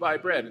know, go buy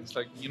bread. It's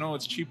like, you know,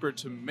 it's cheaper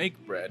to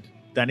make bread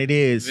than it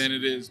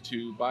is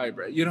to buy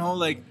bread. You know,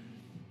 like,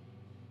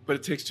 but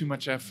it takes too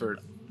much effort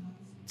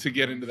to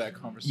get into that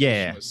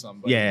conversation with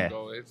somebody. Yeah. And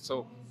go,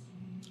 so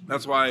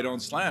that's why I don't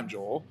slam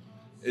Joel,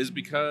 is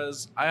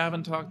because I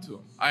haven't talked to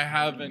him. I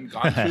haven't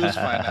gone through his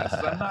finances.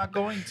 I'm not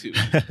going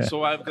to.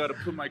 So I've got to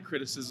put my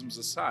criticisms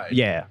aside.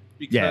 Yeah.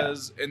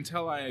 Because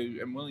until I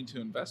am willing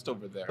to invest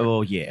over there.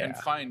 Oh, yeah. And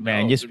find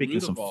Man, out you're the speaking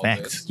root some of all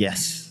facts. this,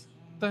 Yes.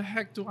 the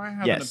heck do I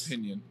have an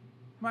opinion?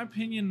 My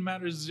opinion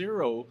matters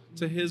zero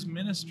to his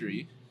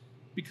ministry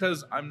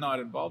because I'm not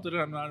involved in it.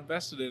 I'm not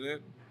invested in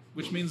it,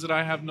 which means that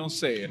I have no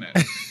say in it.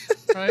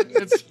 Right?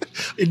 It's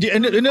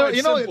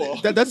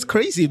that's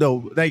crazy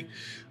though. Like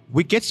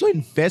we get so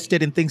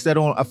invested in things that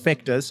don't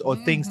affect us or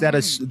things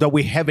that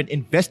we haven't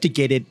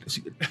investigated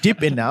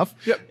deep enough,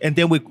 and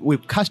then we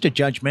cast a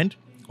judgment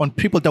on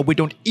people that we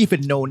don't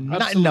even know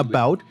nothing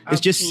about.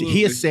 It's just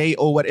hearsay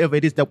or whatever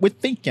it is that we're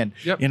thinking.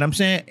 You know what I'm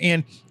saying?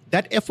 And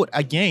that effort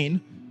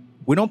again,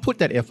 we don't put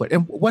that effort.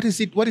 And what is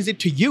it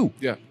to you?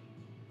 Yeah.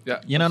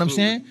 You know what I'm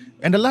saying?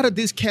 And a lot of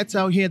these cats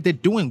out here, they're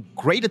doing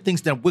greater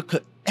things than we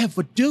could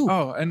ever do.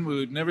 Oh, and we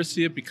would never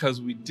see it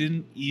because we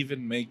didn't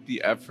even make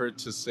the effort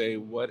to say,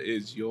 what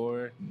is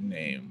your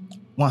name?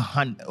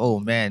 100. Oh,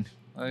 man.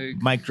 Like,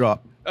 mic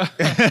drop.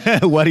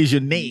 What is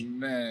your name?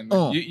 Man,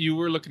 you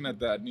were looking at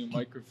that new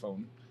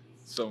microphone.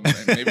 So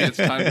maybe it's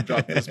time to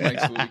drop this mic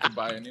so we can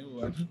buy a new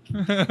one.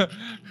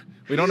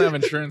 We don't have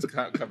insurance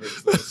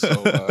coverage, though,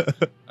 so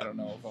I don't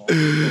know if I'll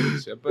do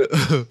this yet. But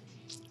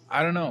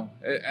I don't know.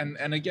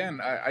 And again,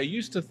 I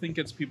used to think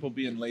it's people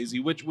being lazy,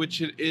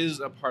 which it is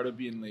a part of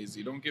being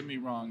lazy. Don't get me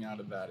wrong out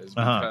of that is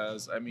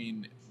because, I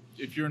mean,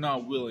 if you're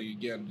not willing,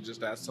 again, to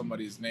just ask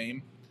somebody's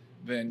name,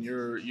 then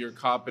you're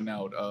copping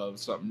out of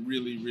something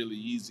really, really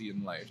easy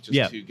in life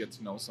just to get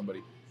to know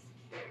somebody.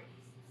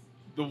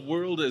 The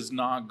world is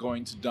not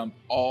going to dump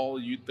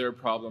all their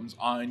problems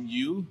on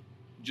you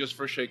just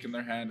for shaking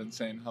their hand and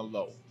saying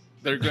hello.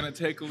 They're going to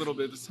take a little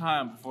bit of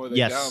time before they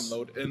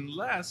download,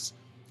 unless,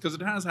 because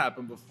it has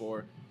happened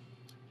before,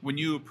 when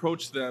you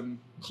approach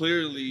them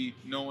clearly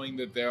knowing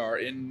that they are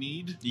in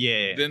need,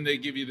 then they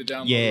give you the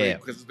download rate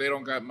because they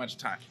don't got much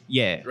time.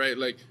 Right?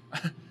 Like,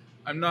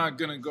 I'm not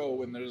going to go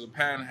when there's a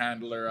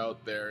panhandler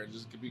out there and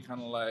just be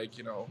kind of like,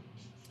 you know,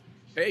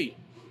 hey,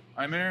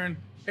 I'm Aaron.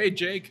 Hey,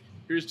 Jake.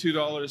 Here's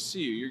 $2.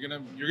 See you.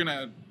 You're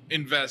gonna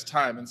invest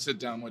time and sit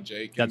down with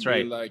Jake. And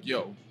be like,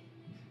 yo,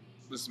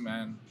 listen,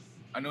 man.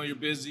 I know you're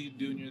busy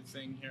doing your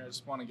thing here. I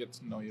just want to get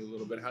to know you a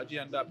little bit. How'd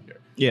you end up here?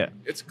 Yeah.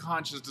 It's a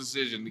conscious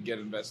decision to get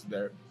invested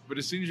there. But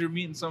as soon as you're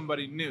meeting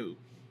somebody new,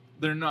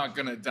 they're not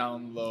gonna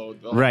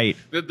download.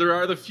 There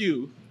are the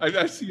few.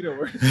 I've seen it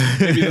where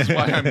maybe that's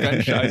why I'm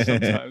gun shy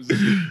sometimes.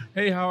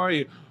 Hey, how are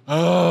you?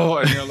 Oh,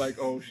 and you're like,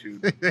 oh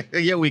shoot.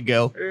 Here we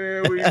go.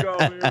 Here we go.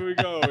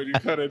 And you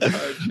kind of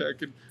time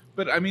check it.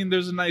 But I mean,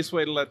 there's a nice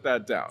way to let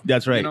that down.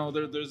 That's right. You know,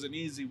 there's an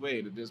easy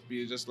way to just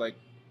be just like,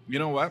 you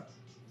know what?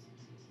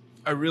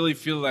 I really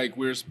feel like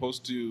we're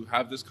supposed to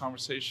have this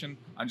conversation.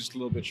 I'm just a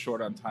little bit short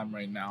on time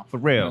right now. For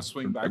real.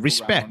 Swing back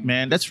respect,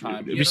 man. That's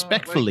time.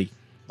 Respectfully.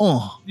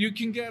 You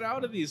can get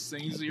out of these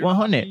things. You're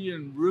 100. not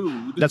being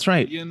rude. That's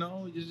right. You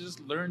know, you just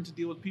learn to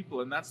deal with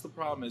people. And that's the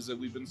problem, is that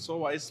we've been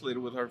so isolated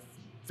with our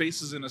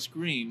faces in a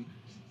screen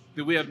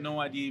that we have no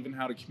idea even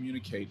how to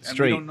communicate. And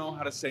we don't know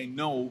how to say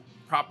no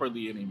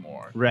properly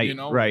anymore. Right, you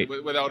know,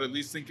 without at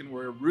least thinking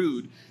we're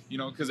rude, you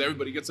know, because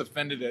everybody gets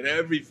offended at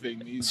everything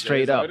these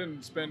days. Up. I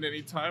didn't spend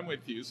any time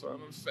with you, so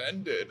I'm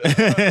offended.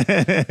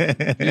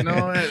 You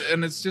know,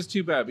 and it's just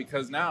too bad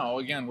because now,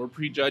 again, we're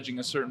prejudging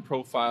a certain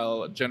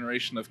profile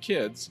generation of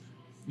kids,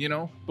 you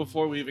know,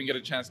 before we even get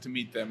a chance to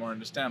meet them or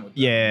understand with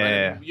them.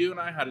 Yeah. Right? You and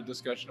I had a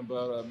discussion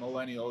about a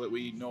millennial that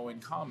we know in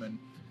common,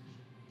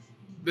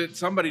 that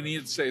somebody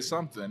needed to say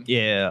something.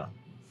 Yeah.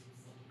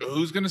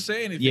 who's going to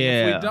say anything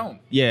if we don't?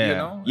 Yeah. You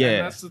know? Yeah.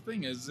 And that's the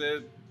thing is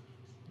that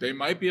they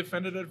might be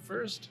offended at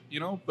first, you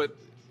know, but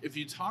if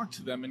you talk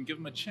to them and give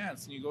them a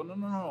chance and you go,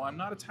 no, I'm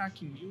not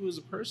attacking you as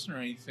a person or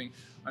anything.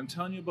 I'm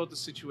telling you about the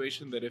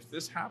situation that if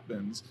this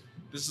happens,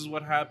 this is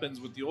what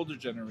happens with the older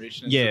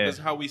generation. And so this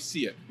is how we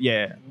see it.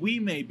 Yeah. We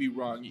may be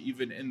wrong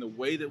even in the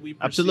way that we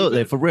perceive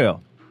Absolutely, it, for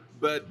real.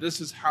 but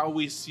this is how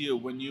we see it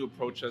when you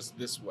approach us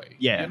this way.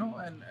 Yeah. You know,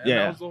 and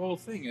that was the whole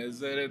thing is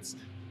that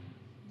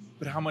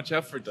but how much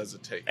effort does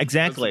it take?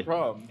 Exactly. That's the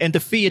problem. And the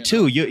fear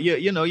too.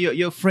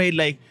 You're afraid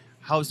like,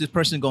 how is this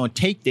person going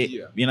to take it?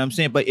 Yeah. You know what I'm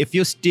saying? But if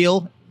you're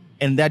still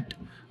in that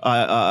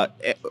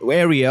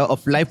area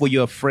of life where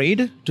you're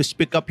afraid to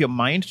speak up your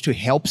mind to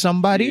help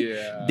somebody,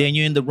 then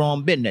you're in the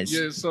wrong business.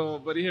 Yeah.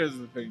 But here's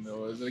the thing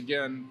though, is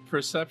again,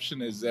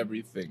 perception is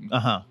everything.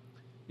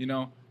 You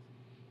know,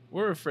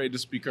 we're afraid to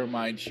speak our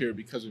mind here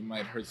because we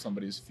might hurt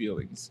somebody's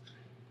feelings.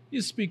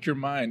 You speak your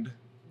mind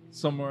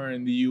somewhere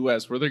in the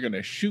U.S. where they're going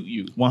to shoot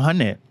you.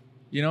 100.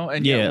 You know,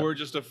 and yet we're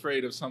just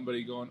afraid of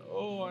somebody going,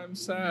 oh, I'm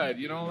sad.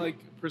 You know, like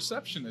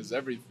perception is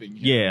everything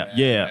here,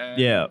 man.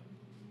 Yeah.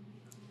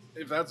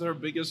 If that's our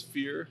biggest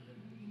fear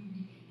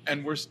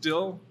and we're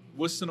still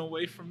whistling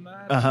away from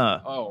that,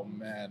 oh,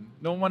 man.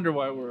 No wonder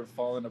why we're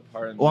falling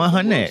apart. And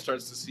 100. The world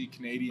starts to see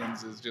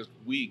Canadians as just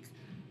weak.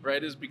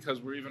 Right, is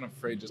because we're even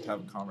afraid just to have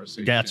a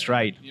conversation. That's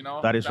right. You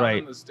know, that is down right.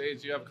 in the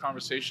States, you have a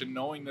conversation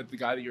knowing that the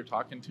guy that you're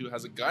talking to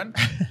has a gun.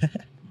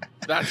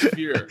 That's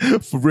fear.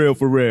 For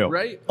real.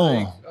 Right?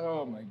 Like,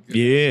 oh my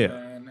goodness,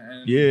 man.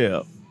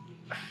 And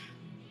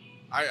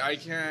I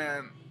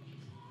can't,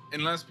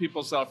 unless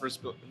people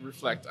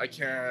self-reflect, I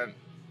can't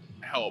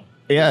help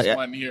this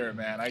one here,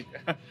 man.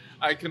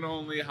 I can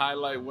only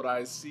highlight what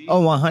I see.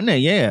 Oh, 100,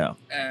 yeah.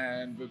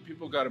 But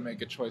people got to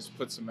make a choice,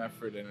 put some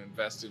effort, and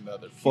invest in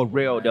other people. For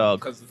real, man.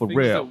 Dog. Because the For things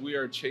real that we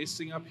are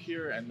chasing up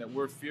here and that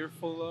we're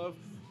fearful of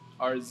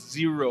are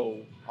zero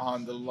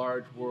on the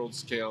large world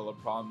scale of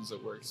problems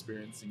that we're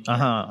experiencing here.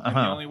 And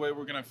the only way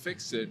we're going to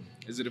fix it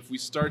is that if we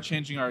start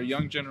changing our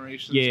young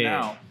generations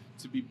now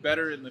to be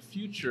better in the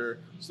future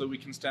so that we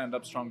can stand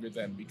up stronger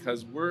then,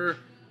 because we're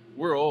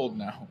old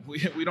now.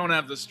 We don't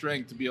have the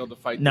strength to be able to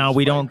fight. No,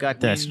 we don't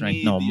got that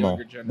strength no more.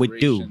 We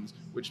do.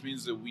 Which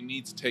means that we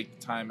need to take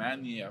the time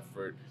and the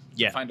effort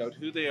to find out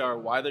who they are,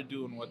 why they're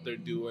doing what they're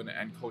doing,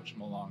 and coach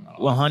them along on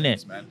all 100,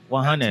 things, man.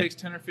 100. And it takes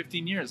 10 or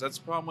 15 years. That's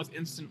the problem with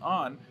Instant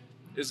On,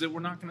 is that we're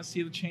not going to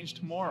see the change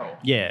tomorrow.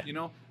 Yeah. You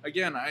know,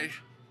 again, I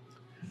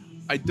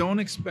don't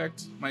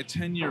expect my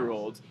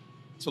 10-year-old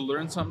to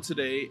learn something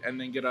today and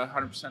then get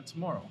 100%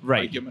 tomorrow.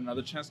 Right. I give them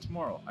another chance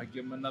tomorrow. I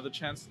give them another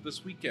chance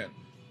this weekend.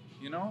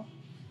 You know?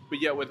 But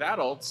yet with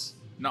adults,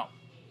 no.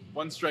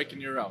 One strike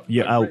and you're out.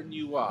 You're out.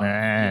 You off.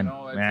 Man, you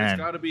know, it's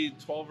got to be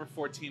 12 or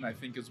 14, I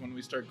think, is when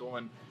we start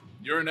going,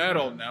 you're an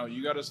adult now.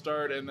 You got to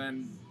start, and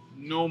then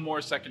no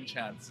more second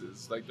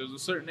chances. Like, there's a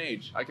certain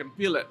age. I can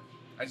feel it.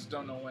 I just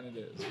don't know when it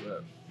is.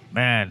 But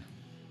man.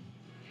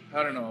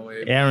 I don't know,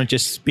 Abe. Aaron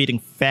just spitting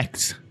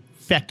facts.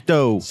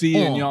 Facto. See,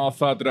 and y'all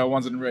thought that I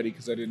wasn't ready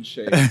because I didn't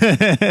shave.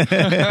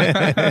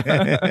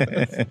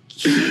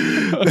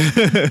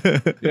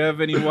 You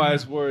have any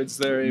wise words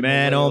there, Abe?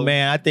 Man,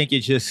 man, I think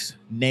you just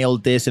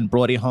nailed this and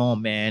brought it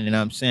home, man. You know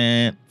what I'm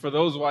saying? For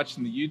those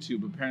watching the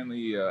YouTube,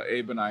 apparently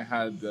Abe and I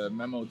had the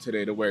memo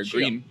today to wear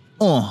green.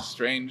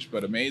 Strange,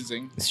 but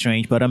amazing.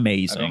 Strange, but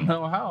amazing. I don't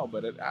know how,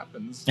 but it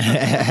happens.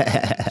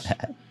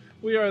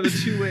 We are the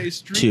 2A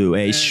Street.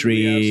 2A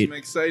Street. We have some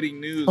exciting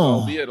news,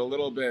 albeit a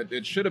little bit.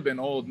 It should have been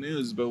old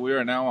news, but we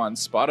are now on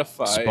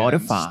Spotify.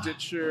 And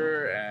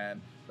Stitcher, and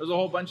there's a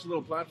whole bunch of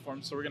little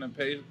platforms. So we're going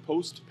to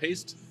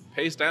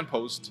paste and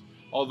post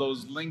all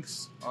those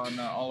links on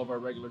all of our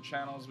regular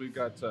channels. We've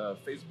got a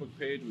Facebook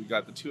page. We've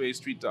got the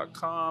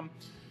 2astreet.com.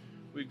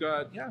 We've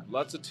got,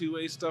 lots of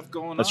 2A stuff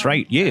going on. That's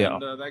right, yeah.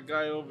 And that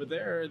guy over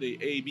there, the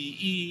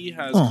ABE,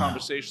 has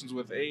conversations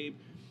with Abe.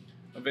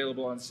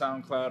 Available on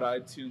SoundCloud,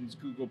 iTunes,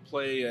 Google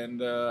Play,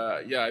 and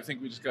I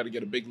think we just got to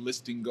get a big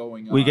listing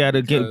going. We got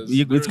to get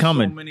it's coming.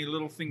 There's so many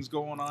little things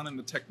going on in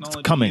the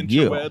technology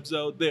interwebs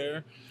out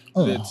there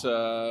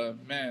that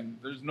man,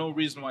 there's no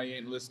reason why you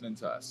ain't listening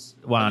to us.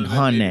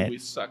 100. We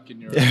suck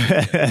in your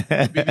opinion.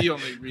 It'd be the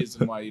only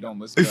reason why you don't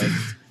listen to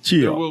us.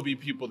 There will be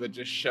people that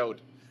just shout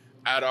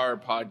at our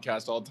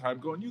podcast all the time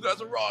going, you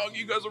guys are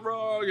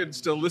wrong, and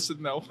still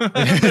listen though. I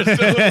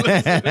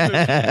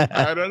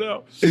don't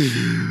know.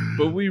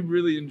 But we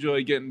really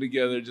enjoy getting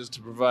together just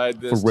to provide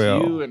this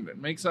to you, and it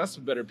makes us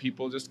better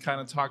people, just kind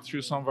of talk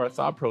through some of our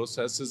thought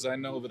processes. I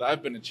know that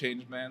I've been a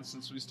changed man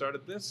since we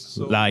started this.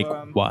 So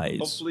likewise.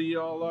 Hopefully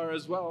y'all are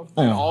as well.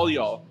 And all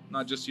y'all,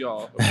 not just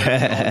y'all. All y'all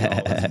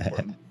is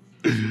important.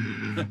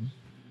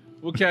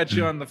 We'll catch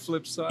you on the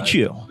flip side.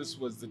 Chill. This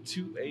was the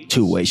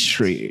 2A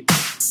Street.